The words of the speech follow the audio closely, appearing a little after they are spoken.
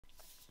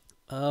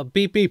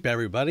Beep beep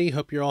everybody.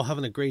 Hope you're all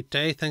having a great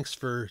day. Thanks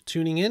for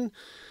tuning in.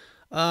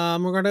 We're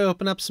going to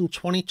open up some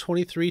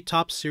 2023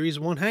 Top Series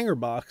 1 hanger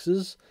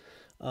boxes.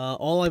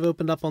 All I've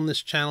opened up on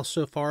this channel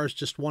so far is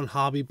just one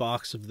hobby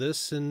box of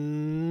this,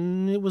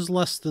 and it was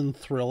less than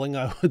thrilling,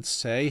 I would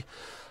say.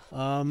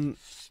 My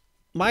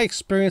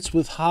experience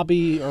with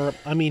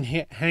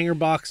hanger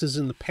boxes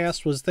in the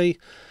past was they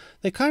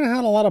kind of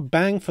had a lot of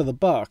bang for the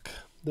buck.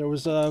 There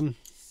was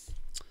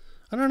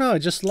I don't know, I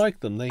just liked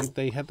them.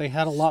 They had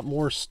a lot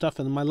more stuff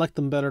in them. I like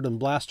them better than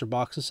blaster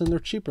boxes, and they're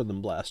cheaper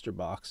than blaster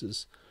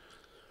boxes.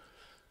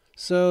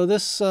 So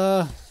this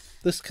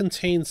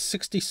contains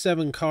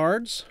 67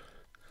 cards.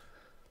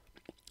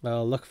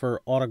 Look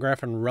for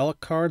autograph and relic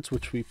cards,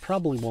 which we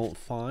probably won't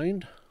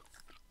find.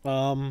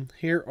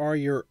 Here are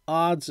your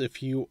odds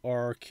if you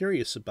are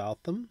curious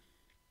about them.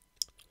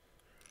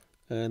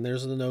 And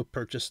there's the no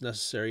purchase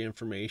necessary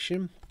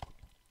information.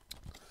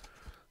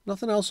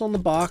 Nothing else on the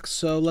box,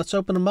 so let's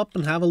open them up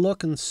and have a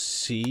look and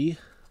see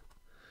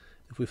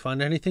if we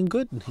find anything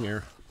good in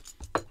here.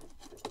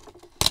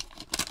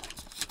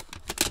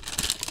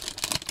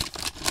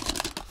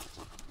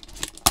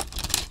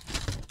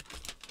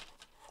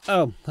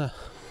 Oh,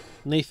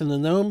 Nathan the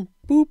Gnome,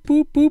 boop,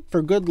 boop, boop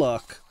for good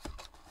luck.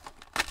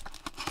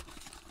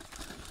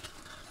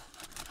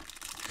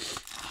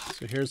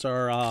 So here's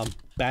our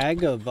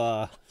bag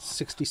of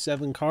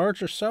 67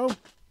 cards or so.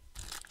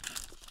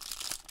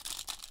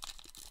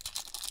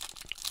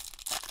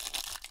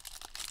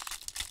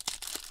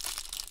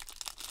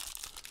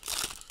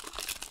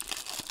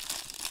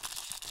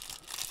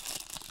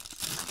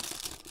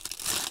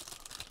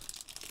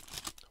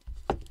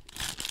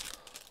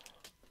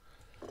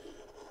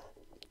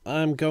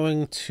 I'm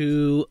going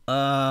to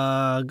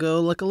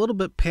go like a little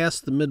bit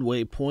past the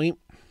midway point.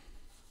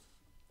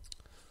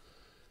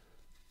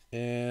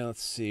 And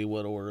let's see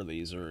what order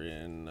these are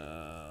in.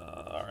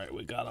 All right,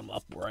 we got them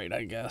upright,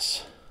 I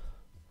guess.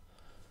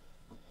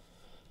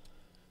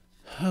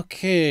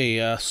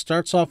 Okay,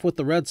 starts off with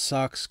the Red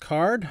Sox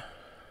card.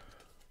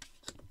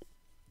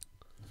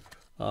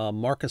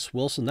 Marcus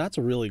Wilson, that's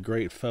a really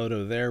great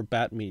photo there.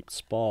 Bat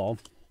meets ball.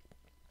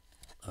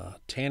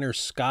 Tanner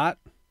Scott.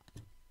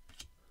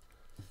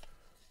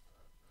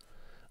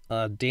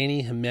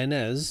 Danny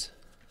Jimenez.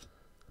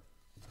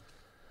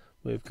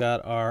 We've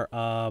got our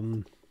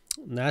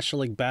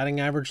National League batting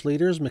average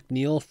leaders,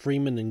 McNeil,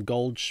 Freeman, and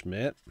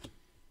Goldschmidt.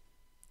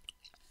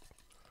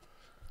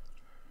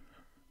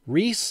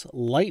 Reese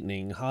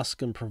Lightning,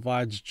 Hoskin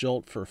provides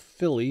jolt for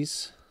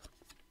Phillies.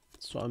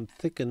 So I'm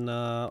thinking,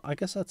 I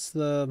guess that's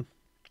the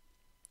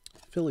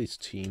Phillies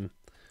team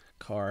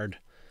card.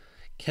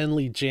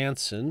 Kenley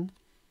Jansen.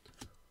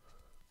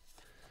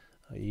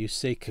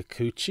 Yusei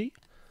Kikuchi.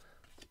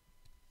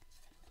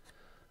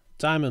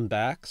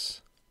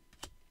 Diamondbacks.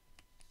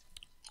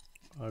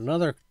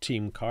 Another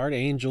team card,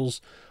 Angels,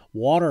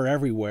 water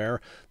everywhere.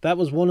 That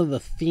was one of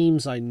the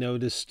themes I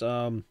noticed.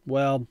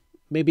 Well,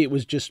 maybe it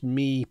was just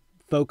me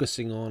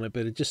focusing on it,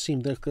 but it just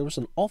seemed like there was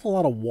an awful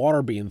lot of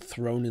water being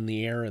thrown in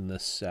the air in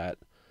this set.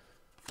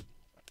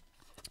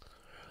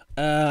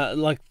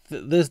 Like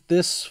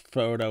this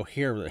photo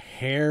here, the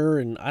hair,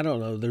 and I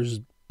don't know,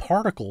 there's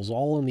particles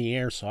all in the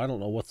air, so I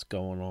don't know what's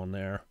going on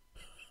there.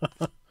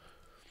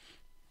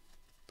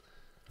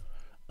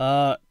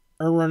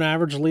 Earned run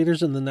average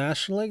leaders in the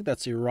National League.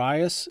 That's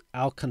Urias,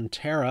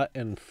 Alcantara,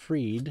 and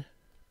Fried.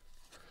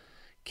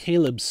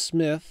 Caleb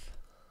Smith.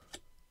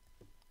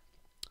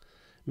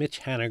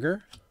 Mitch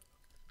Haniger.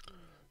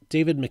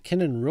 David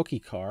McKinnon rookie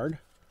card.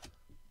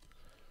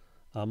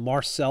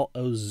 Marcell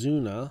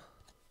Ozuna.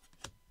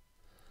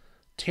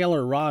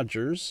 Taylor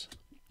Rogers.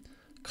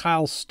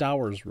 Kyle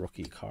Stowers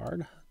rookie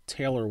card.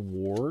 Taylor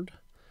Ward.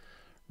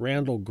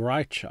 Randall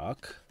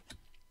Grichuk.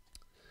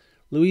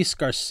 Luis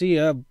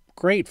Garcia.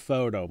 Great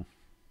photo.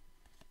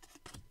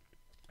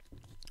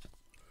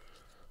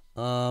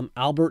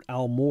 Albert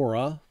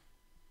Almora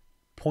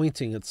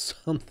pointing at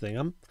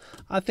something.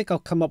 I think I'll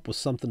come up with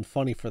something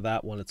funny for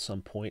that one at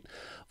some point.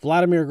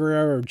 Vladimir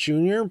Guerrero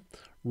Jr.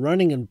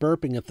 running and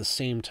burping at the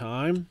same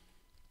time.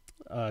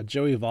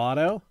 Joey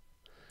Votto.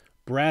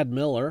 Brad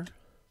Miller.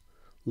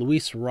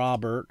 Luis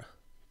Robert.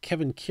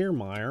 Kevin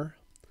Kiermaier.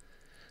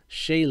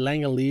 Shea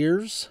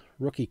Langeliers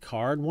rookie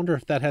card. Wonder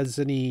if that has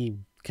any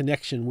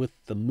connection with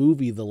the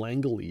movie The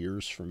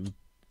Langoliers from,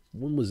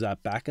 when was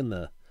that, back in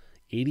the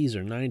 80s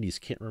or 90s,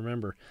 can't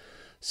remember.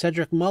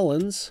 Cedric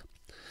Mullins.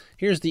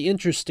 Here's the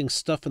interesting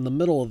stuff in the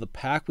middle of the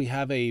pack. We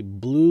have a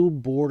blue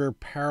border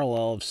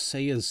parallel of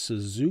Seiya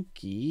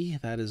Suzuki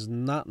that is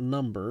not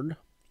numbered.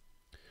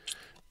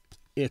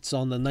 It's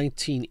on the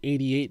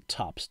 1988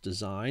 Topps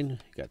design.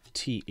 You got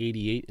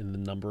T88 in the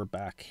number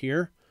back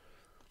here.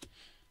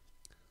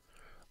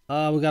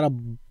 We got a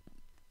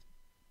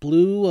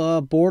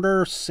blue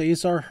border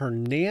Cesar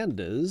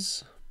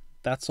Hernandez.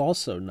 That's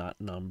also not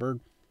numbered.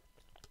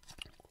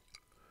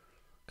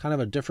 Kind of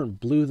a different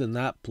blue than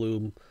that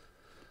blue.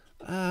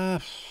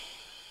 I'd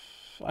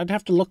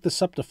have to look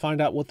this up to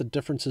find out what the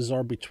differences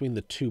are between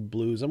the two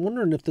blues. I'm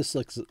wondering if this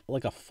looks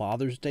like a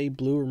Father's Day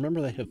blue.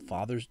 Remember they have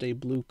Father's Day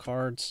blue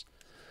cards?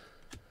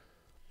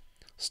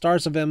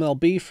 Stars of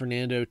MLB,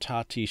 Fernando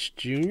Tatis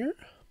Jr.,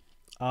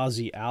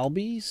 Ozzie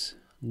Albies,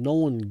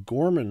 Nolan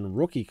Gorman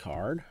rookie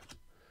card,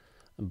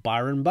 and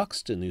Byron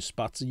Buxton, who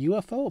spots a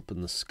UFO up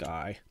in the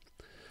sky.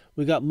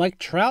 We got Mike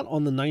Trout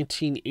on the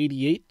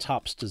 1988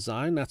 Topps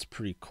design. That's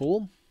pretty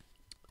cool.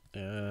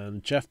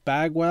 And Jeff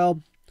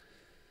Bagwell,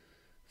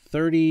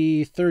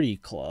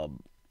 30-30 Club.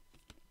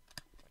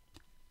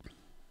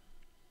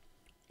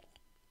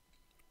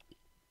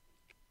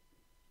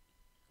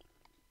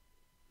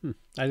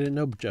 I didn't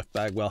know Jeff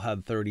Bagwell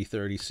had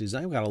 30-30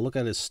 season. I've got to look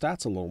at his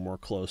stats a little more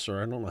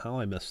closer. I don't know how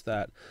I missed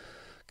that.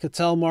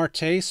 Ketel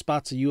Marte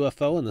spots a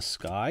UFO in the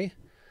sky.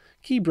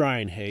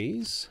 Ke'Bryan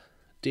Hayes,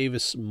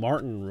 Davis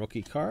Martin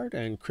rookie card,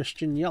 and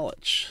Christian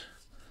Yelich.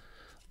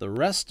 The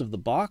rest of the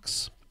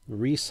box,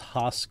 Rhys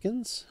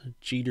Hoskins,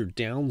 Jeter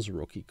Downs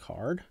rookie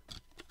card,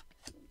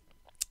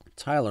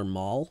 Tyler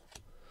Mahle,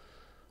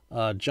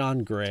 John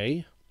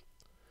Gray,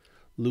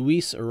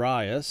 Luis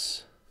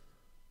Arias.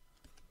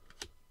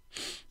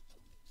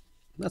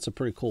 That's a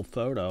pretty cool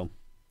photo.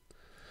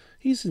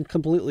 He's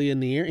completely in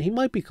the air. He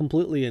might be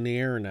completely in the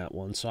air in that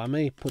one, so I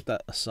may put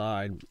that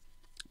aside.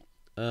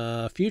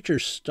 Future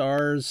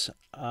Stars,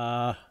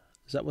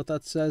 is that what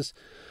that says?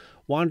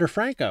 Wander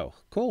Franco,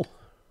 cool.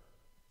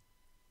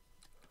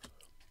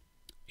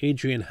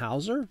 Adrian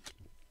Hauser,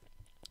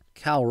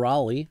 Cal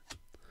Raleigh,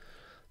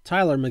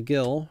 Tyler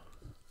McGill,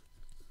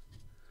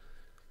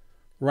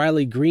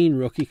 Riley Green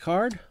rookie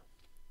card,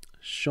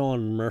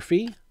 Sean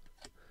Murphy,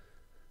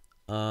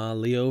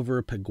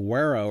 Liover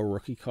Peguero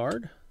rookie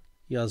card,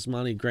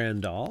 Yasmani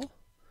Grandal,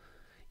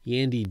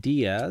 Yandy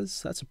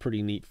Diaz. That's a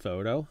pretty neat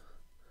photo.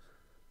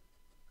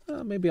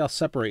 Maybe I'll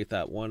separate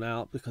that one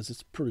out because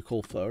it's a pretty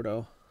cool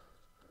photo.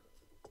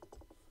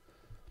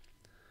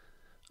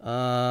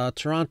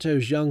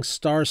 Toronto's Young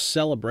Stars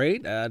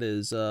Celebrate. That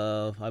is,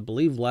 I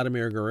believe,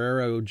 Vladimir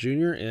Guerrero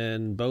Jr.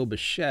 and Bo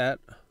Bichette.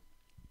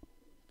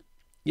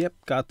 Yep,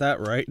 got that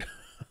right.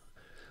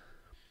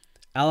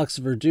 Alex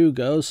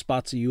Verdugo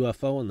spots a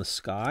UFO in the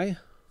sky.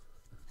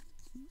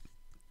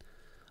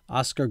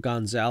 Oscar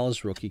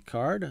Gonzalez rookie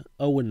card.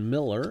 Owen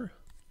Miller.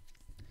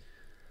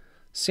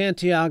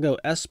 Santiago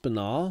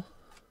Espinal.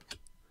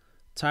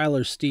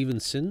 Tyler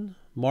Stevenson.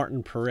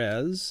 Martin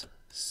Perez.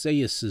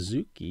 Seiya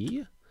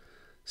Suzuki.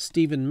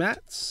 Steven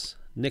Matz.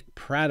 Nick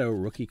Pratto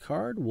rookie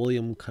card.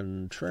 William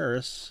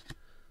Contreras.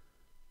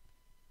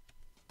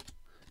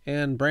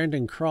 And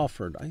Brandon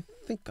Crawford. I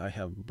think I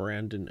have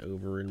Brandon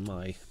over in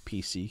my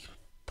PC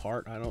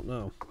part. I don't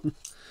know.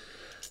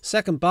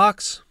 Second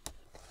box.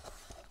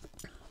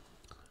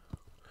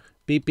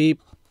 Beep, beep.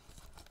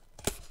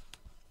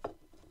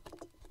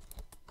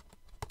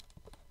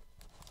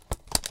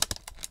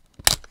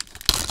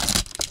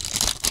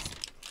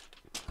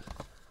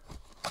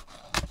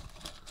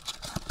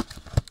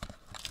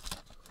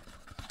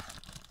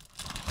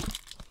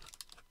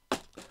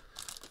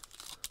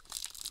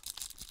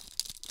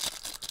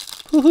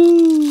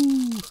 Woohoo!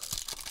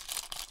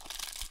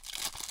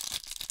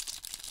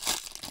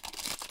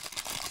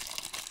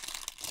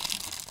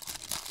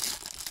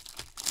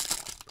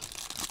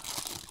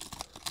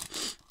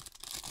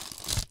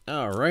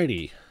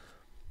 Alrighty.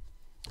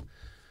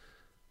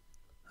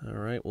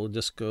 Alright, we'll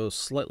just go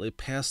slightly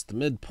past the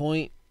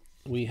midpoint.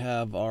 We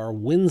have our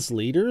wins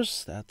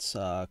leaders. That's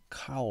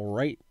Kyle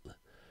Wright,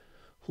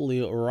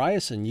 Julio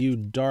Urias, and Yu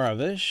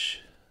Darvish.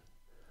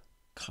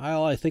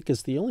 Kyle, I think,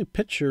 is the only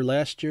pitcher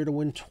last year to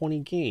win 20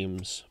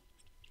 games.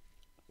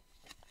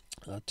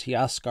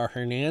 Teoscar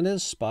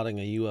Hernandez spotting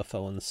a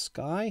UFO in the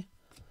sky.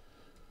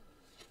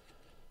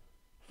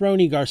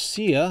 Rony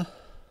Garcia,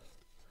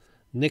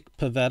 Nick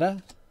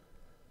Pivetta,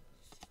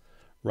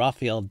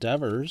 Rafael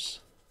Devers,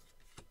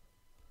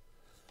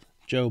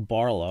 Joe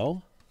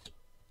Barlow,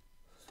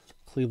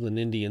 Cleveland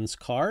Indians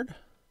card.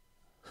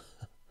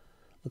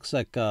 Looks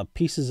like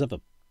pieces of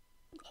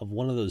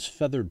one of those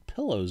feathered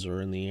pillows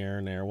are in the air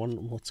in there.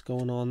 What's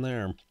going on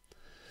there?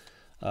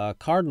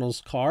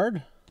 Cardinals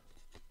card.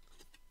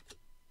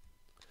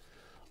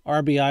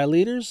 RBI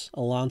leaders,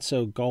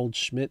 Alonso,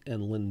 Goldschmidt,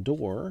 and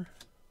Lindor.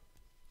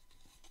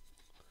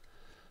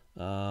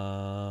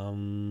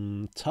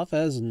 Tough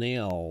as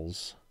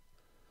nails.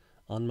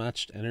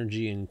 Unmatched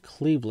energy in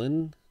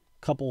Cleveland.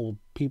 Couple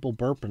people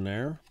burping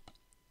there.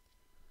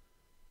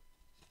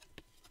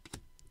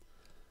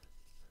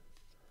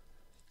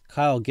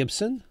 Kyle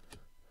Gibson.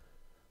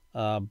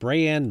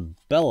 Brayan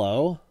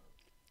Bello.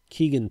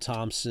 Keegan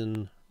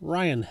Thompson.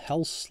 Ryan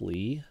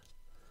Helsley.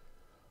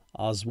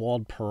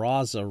 Oswald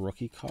Peraza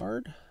rookie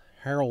card.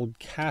 Harold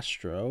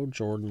Castro.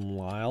 Jordan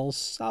Lyles.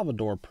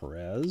 Salvador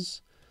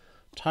Perez.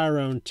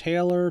 Tyrone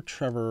Taylor.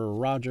 Trevor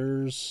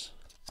Rogers.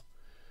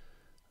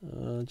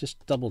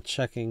 Just double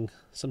checking.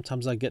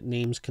 Sometimes I get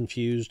names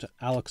confused.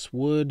 Alex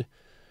Wood.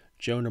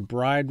 Jonah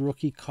Bride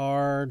rookie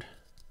card.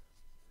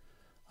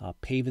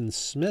 Pavin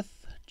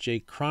Smith.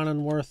 Jake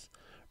Cronenworth.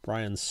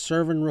 Brian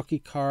Serven rookie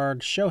card.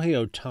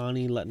 Shohei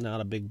Ohtani letting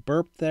out a big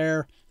burp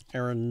there.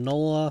 Aaron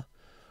Nola.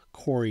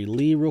 Corey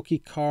Lee rookie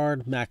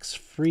card. Max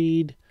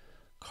Fried.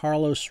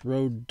 Carlos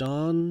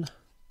Rodon.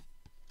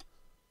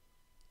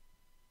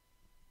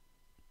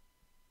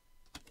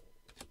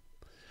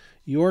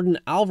 Jordan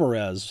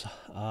Alvarez.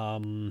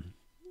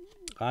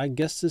 I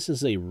guess this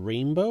is a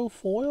rainbow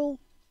foil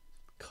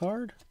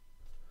card.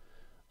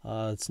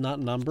 It's not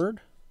numbered.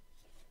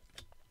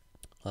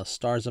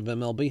 Stars of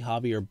MLB,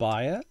 Javier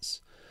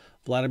Baez,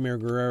 Vladimir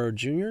Guerrero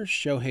Jr.,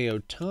 Shohei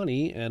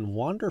Ohtani, and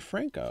Wander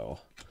Franco.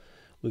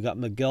 We got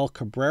Miguel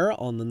Cabrera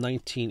on the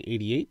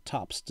 1988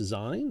 Topps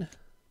design.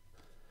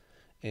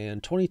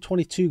 And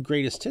 2022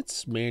 Greatest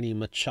Hits, Manny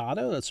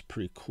Machado. That's a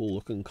pretty cool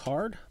looking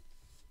card.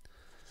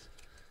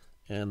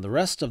 And the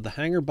rest of the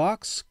hanger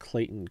box,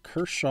 Clayton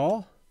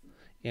Kershaw,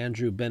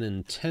 Andrew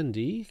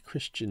Benintendi,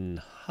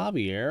 Christian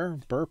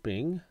Javier,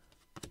 Burping,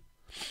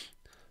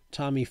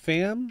 Tommy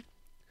Pham,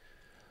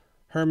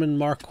 Herman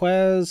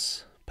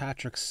Marquez,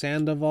 Patrick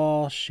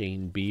Sandoval,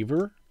 Shane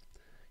Bieber,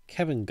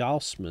 Kevin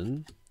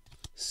Gausman,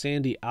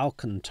 Sandy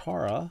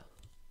Alcantara,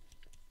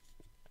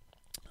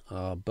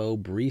 Bo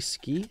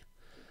Breesky,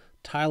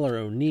 Tyler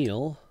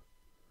O'Neill,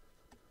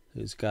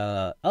 who's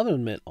got an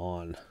oven mitt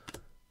on,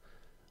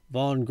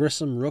 Vaughn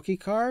Grissom rookie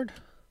card,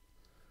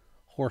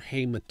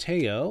 Jorge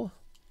Mateo,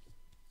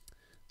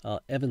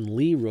 Evan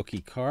Lee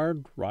rookie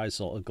card,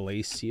 Rizal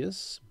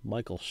Iglesias,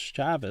 Michael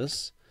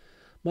Chavis,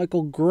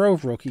 Michael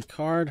Grove rookie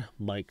card,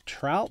 Mike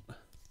Trout,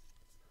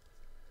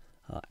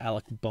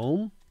 Alec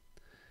Boehm,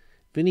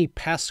 Vinny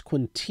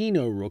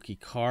Pasquantino rookie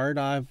card.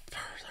 I've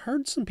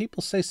heard some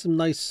people say some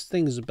nice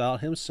things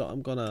about him, so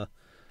I'm going to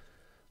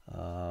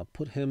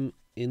put him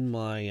in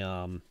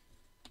my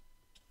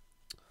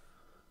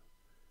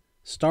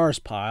stars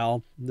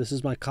pile. This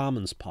is my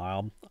commons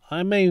pile.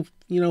 I may,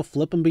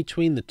 flip them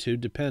between the two,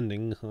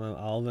 depending.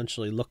 I'll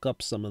eventually look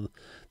up some of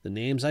the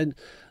names. I'm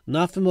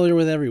not familiar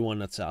with everyone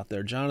that's out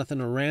there. Jonathan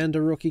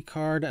Aranda rookie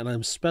card, and I'm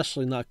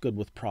especially not good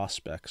with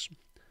prospects.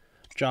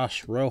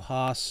 Josh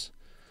Rojas.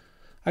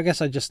 I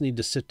guess I just need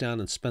to sit down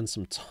and spend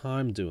some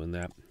time doing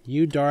that.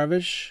 Yu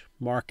Darvish,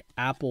 Mark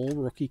Apple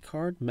rookie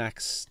card,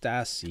 Max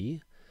Stassi,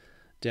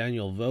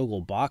 Daniel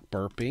Vogelbach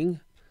burping,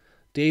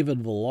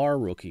 David Villar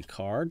rookie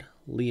card,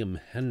 Liam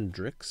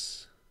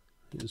Hendricks,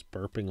 who's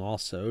burping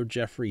also,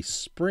 Jeffrey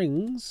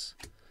Springs,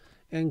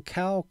 and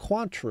Cal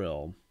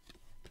Quantrill.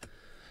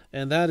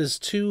 And that is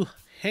 2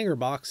 hanger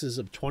boxes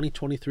of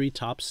 2023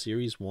 Topps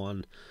Series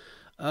 1.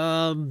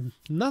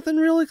 Nothing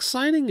real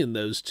exciting in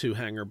those 2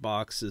 hanger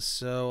boxes,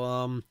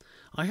 so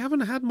I haven't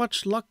had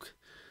much luck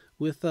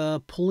with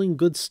pulling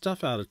good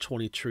stuff out of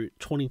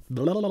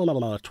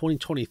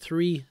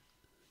 2023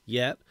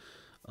 yet.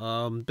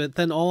 But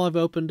then all I've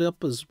opened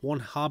up is 1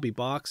 hobby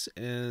box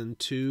and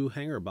 2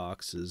 hanger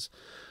boxes.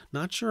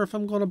 Not sure if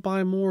I'm going to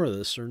buy more of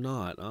this or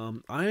not.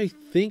 I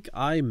think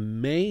I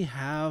may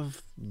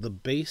have the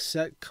base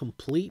set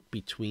complete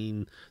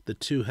between the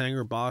 2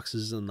 hanger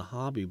boxes and the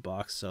hobby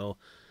box, so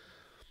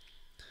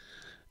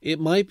it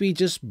might be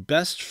just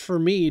best for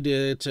me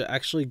to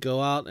actually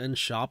go out and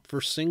shop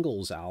for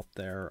singles out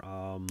there.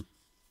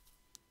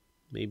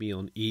 Maybe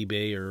on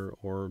eBay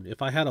or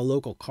if I had a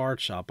local card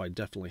shop, I'd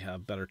definitely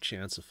have a better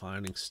chance of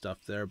finding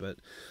stuff there. But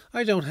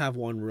I don't have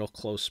one real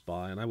close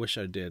by, and I wish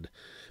I did.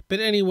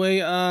 But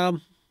anyway,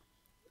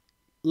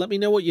 let me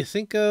know what you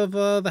think of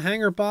the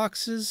hanger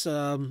boxes.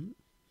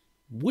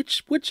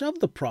 Which of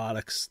the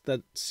products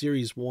that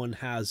Series 1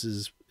 has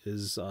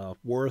is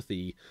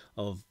worthy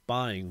of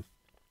buying?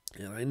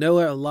 And I know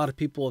a lot of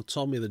people have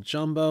told me the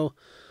jumbo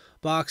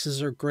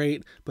boxes are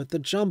great, but the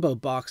jumbo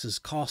boxes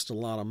cost a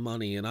lot of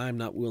money, and I'm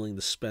not willing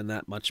to spend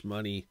that much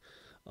money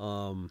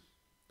on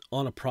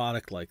a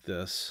product like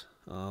this,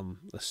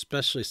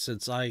 especially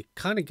since I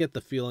kind of get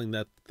the feeling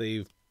that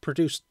they've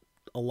produced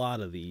a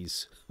lot of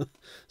these.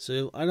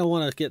 So I don't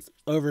want to get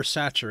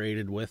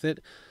oversaturated with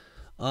it.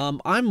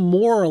 I'm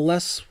more or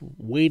less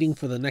waiting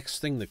for the next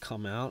thing to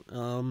come out,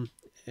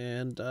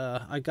 and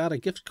I got a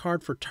gift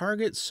card for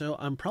Target, so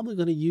I'm probably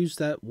going to use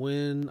that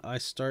when I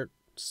start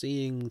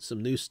seeing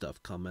some new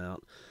stuff come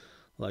out.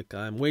 Like,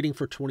 I'm waiting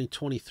for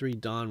 2023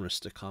 Donruss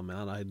to come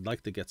out. I'd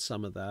like to get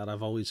some of that.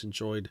 I've always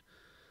enjoyed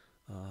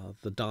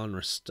the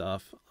Donruss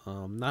stuff.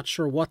 Not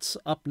sure what's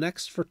up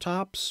next for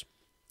Topps.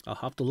 I'll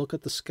have to look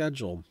at the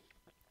schedule.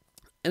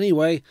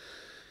 Anyway,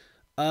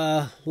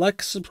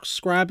 like,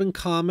 subscribe, and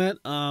comment.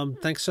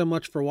 Thanks so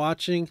much for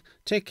watching.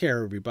 Take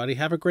care, everybody.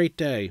 Have a great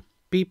day.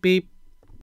 Beep, beep.